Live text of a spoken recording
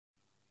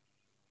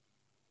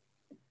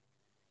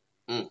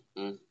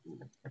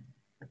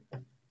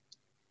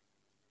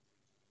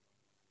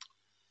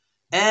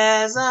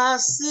as I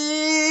sit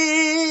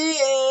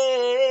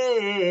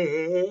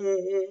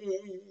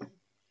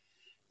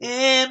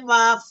in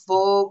my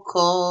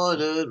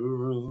four-cornered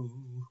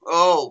room.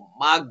 Oh,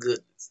 my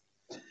goodness.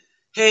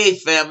 Hey,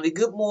 family.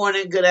 Good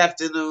morning, good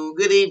afternoon,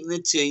 good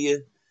evening to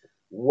you.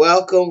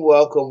 Welcome,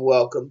 welcome,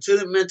 welcome to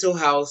the Mental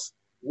House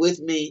with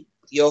me,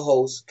 your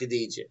host,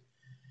 Khadijah.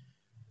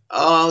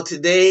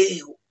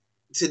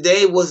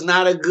 Today was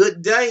not a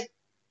good day.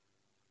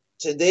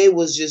 Today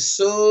was just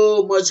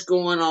so much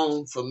going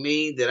on for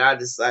me that I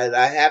decided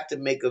I have to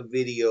make a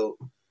video,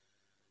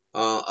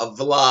 a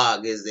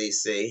vlog, as they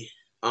say,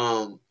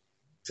 to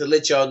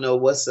let y'all know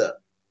what's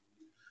up.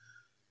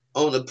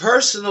 On the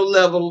personal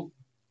level,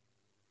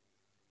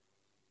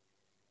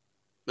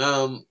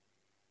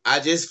 I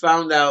just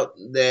found out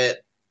that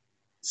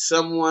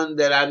someone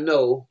that I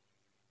know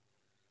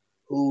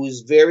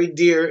who's very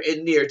dear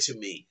and near to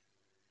me,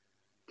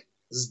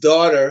 his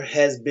daughter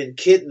has been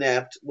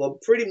kidnapped. Well,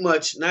 pretty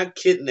much not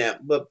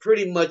kidnapped, but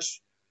pretty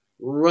much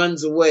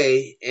runs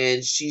away,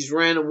 and she's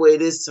ran away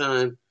this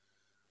time,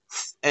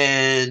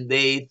 and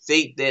they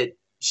think that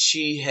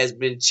she has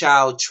been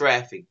child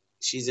trafficked.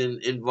 She's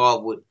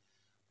involved with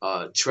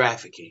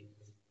trafficking.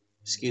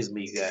 Excuse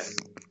me, guys.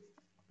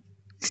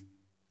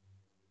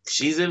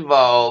 She's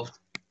involved,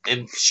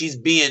 and she's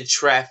being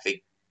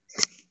trafficked.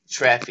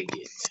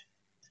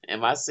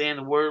 Am I saying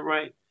the word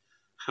right?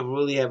 I'm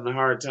really having a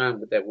hard time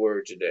with that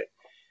word today.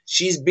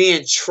 She's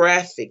being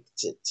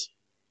trafficked.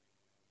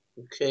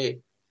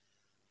 Okay.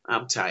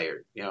 I'm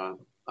tired, y'all.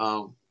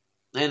 And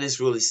it's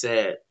really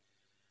sad.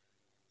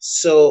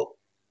 So,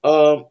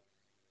 I'm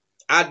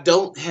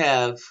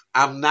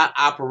not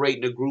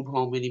operating a group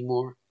home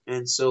anymore.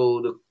 And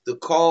so the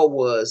call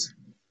was,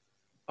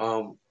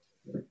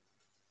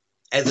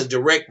 as a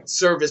direct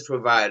service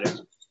provider,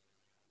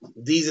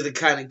 these are the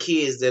kind of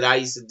kids that I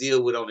used to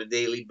deal with on a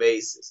daily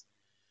basis.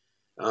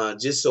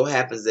 Just so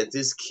happens that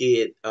this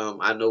kid,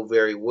 I know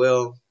very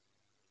well.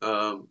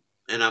 And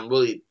I'm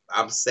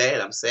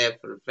sad. I'm sad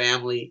for the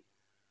family.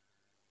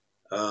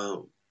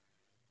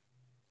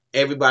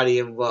 Everybody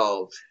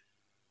involved,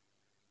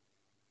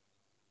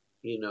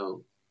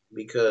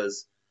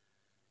 because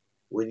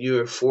when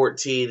you're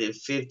 14 and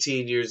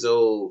 15 years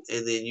old,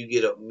 and then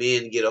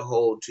men get a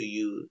hold to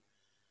you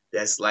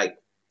that's like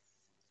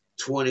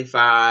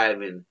 25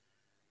 and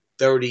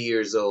 30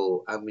 years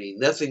old. I mean,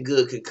 nothing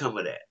good can come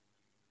of that.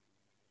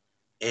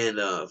 And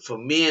for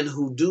men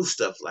who do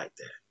stuff like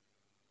that,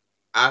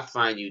 I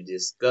find you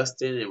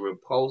disgusting and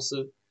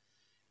repulsive.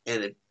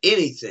 And if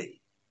anything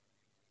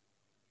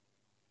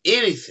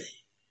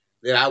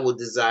that I would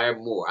desire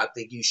more, I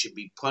think you should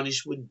be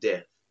punished with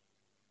death.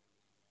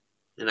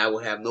 And I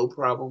would have no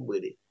problem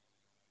with it.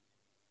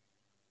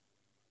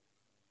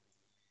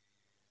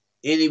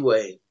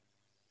 Anyway,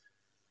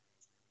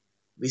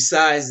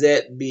 besides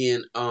that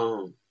being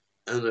on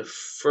the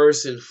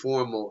first and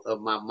foremost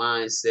of my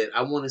mindset,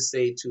 I want to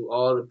say to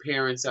all the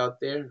parents out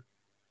there,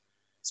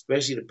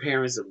 especially the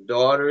parents of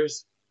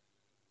daughters,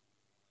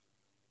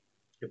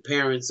 the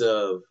parents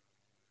of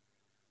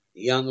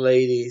young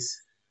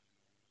ladies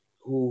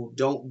who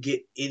don't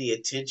get any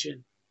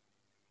attention,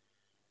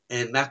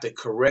 and not the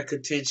correct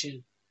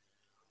attention,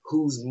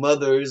 whose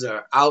mothers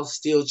are out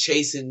still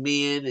chasing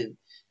men and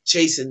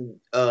chasing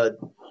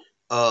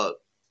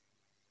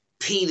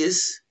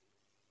penis,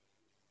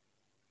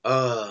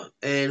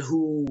 and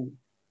who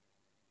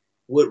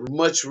would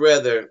much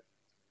rather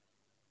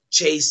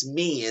chase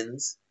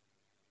men's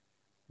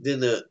than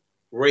to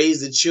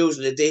raise the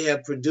children that they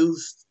have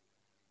produced.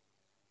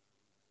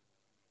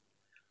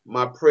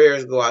 My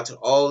prayers go out to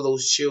all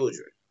those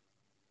children.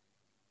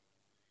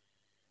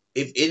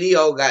 If any of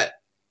y'all got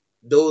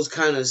those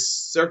kind of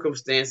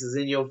circumstances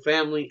in your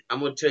family, I'm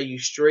going to tell you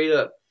straight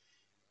up,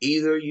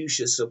 either you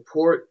should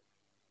support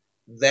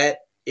that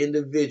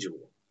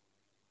individual,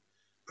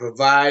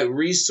 provide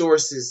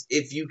resources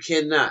if you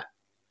cannot,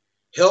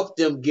 help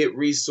them get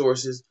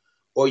resources,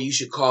 or you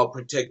should call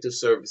protective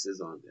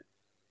services on them.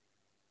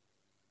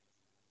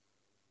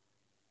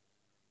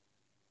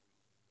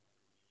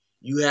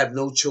 You have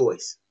no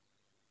choice.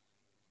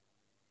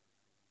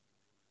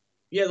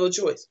 You have no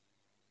choice.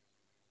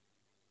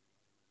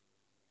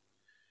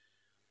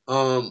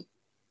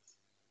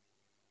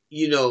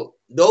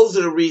 Those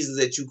are the reasons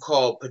that you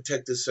call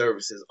protective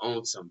services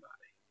on somebody,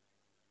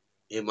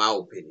 in my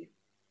opinion.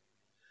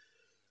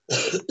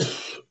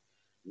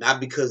 Not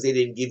because they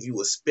didn't give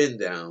you a spin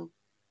down,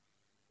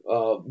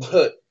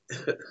 but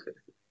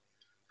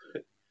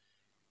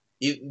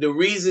the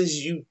reasons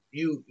you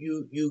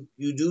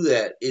do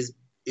that is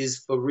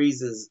for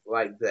reasons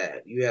like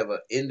that. You have an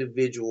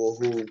individual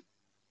who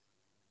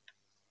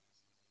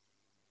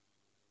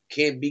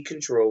can't be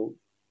controlled,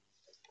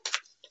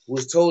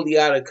 who's totally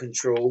out of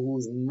control,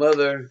 whose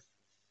mother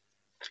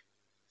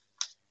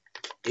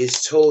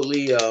is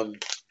totally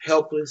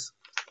helpless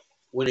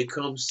when it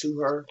comes to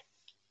her.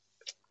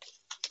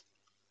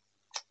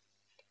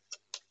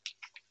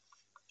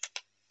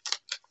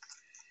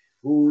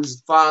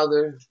 Whose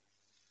father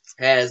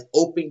has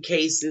open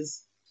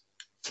cases.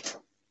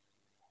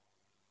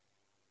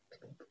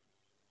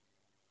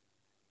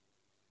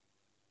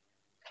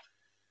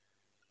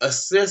 a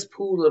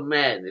cesspool of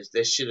madness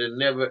that should have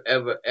never,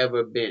 ever,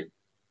 ever been.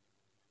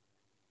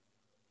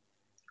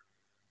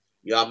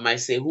 Y'all might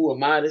say, who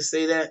am I to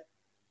say that?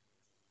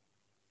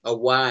 A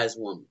wise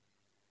woman.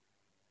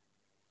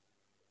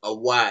 A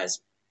wise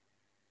one.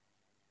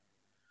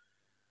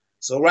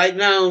 So right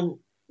now,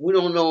 we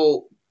don't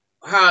know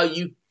how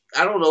you,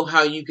 I don't know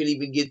how you can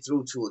even get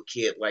through to a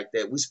kid like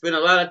that. We spend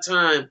a lot of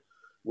time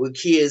with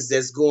kids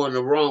that's going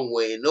the wrong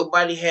way, and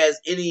nobody has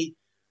any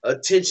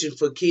attention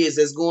for kids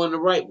that's going the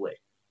right way.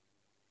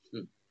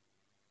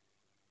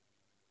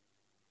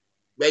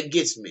 That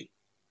gets me.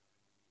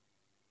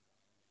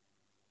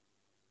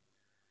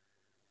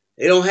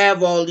 They don't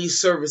have all these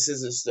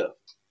services and stuff.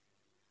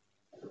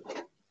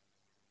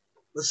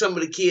 But some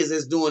of the kids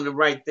that's doing the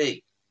right thing.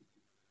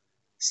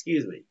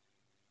 Excuse me.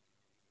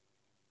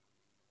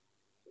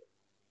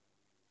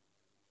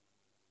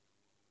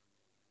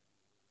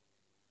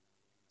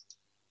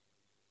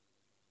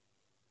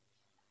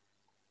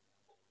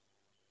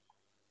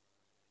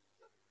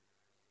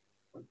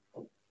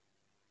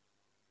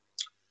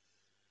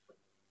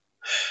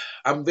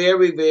 I'm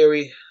very,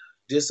 very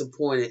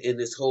disappointed in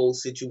this whole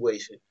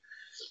situation.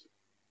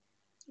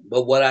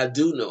 But what I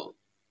do know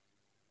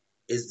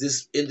is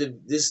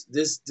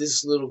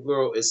this little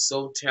girl is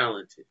so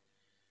talented.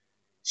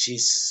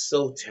 She's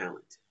so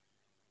talented.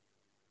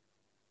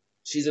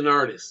 She's an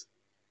artist.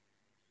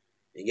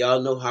 And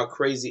y'all know how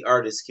crazy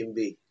artists can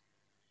be.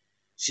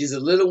 She's a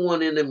little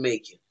one in the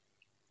making.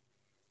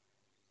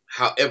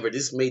 However,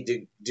 this may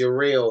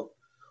derail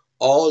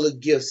all the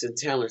gifts and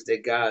talents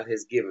that God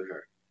has given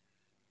her.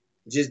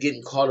 Just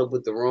getting caught up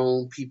with the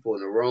wrong people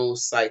and the wrong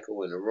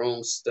cycle and the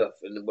wrong stuff,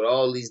 and with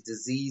all these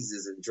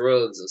diseases and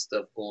drugs and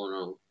stuff going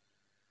on.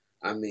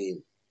 I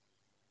mean,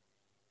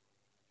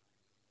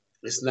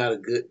 it's not a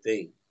good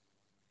thing,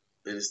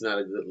 and it's not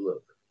a good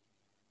look.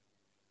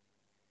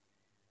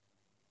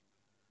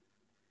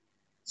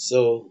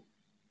 So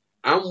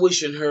I'm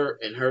wishing her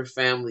and her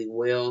family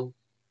well,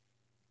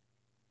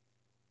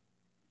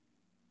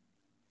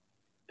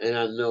 and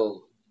I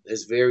know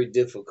it's very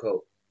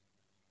difficult,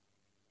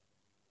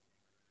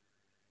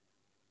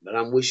 but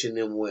I'm wishing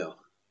them well.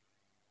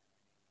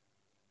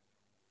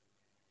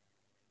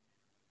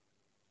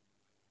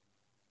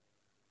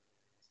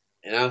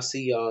 And I'll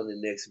see y'all in the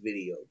next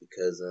video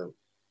because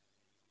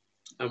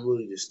I'm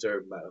really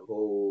disturbed by the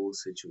whole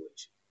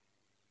situation.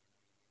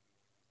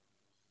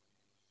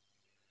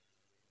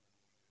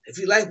 If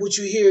you like what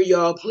you hear,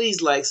 y'all,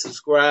 please like,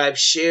 subscribe,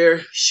 share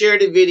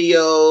the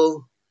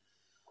video,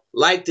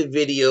 like the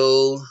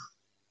video,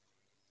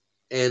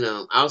 and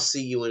I'll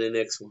see you in the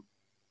next one.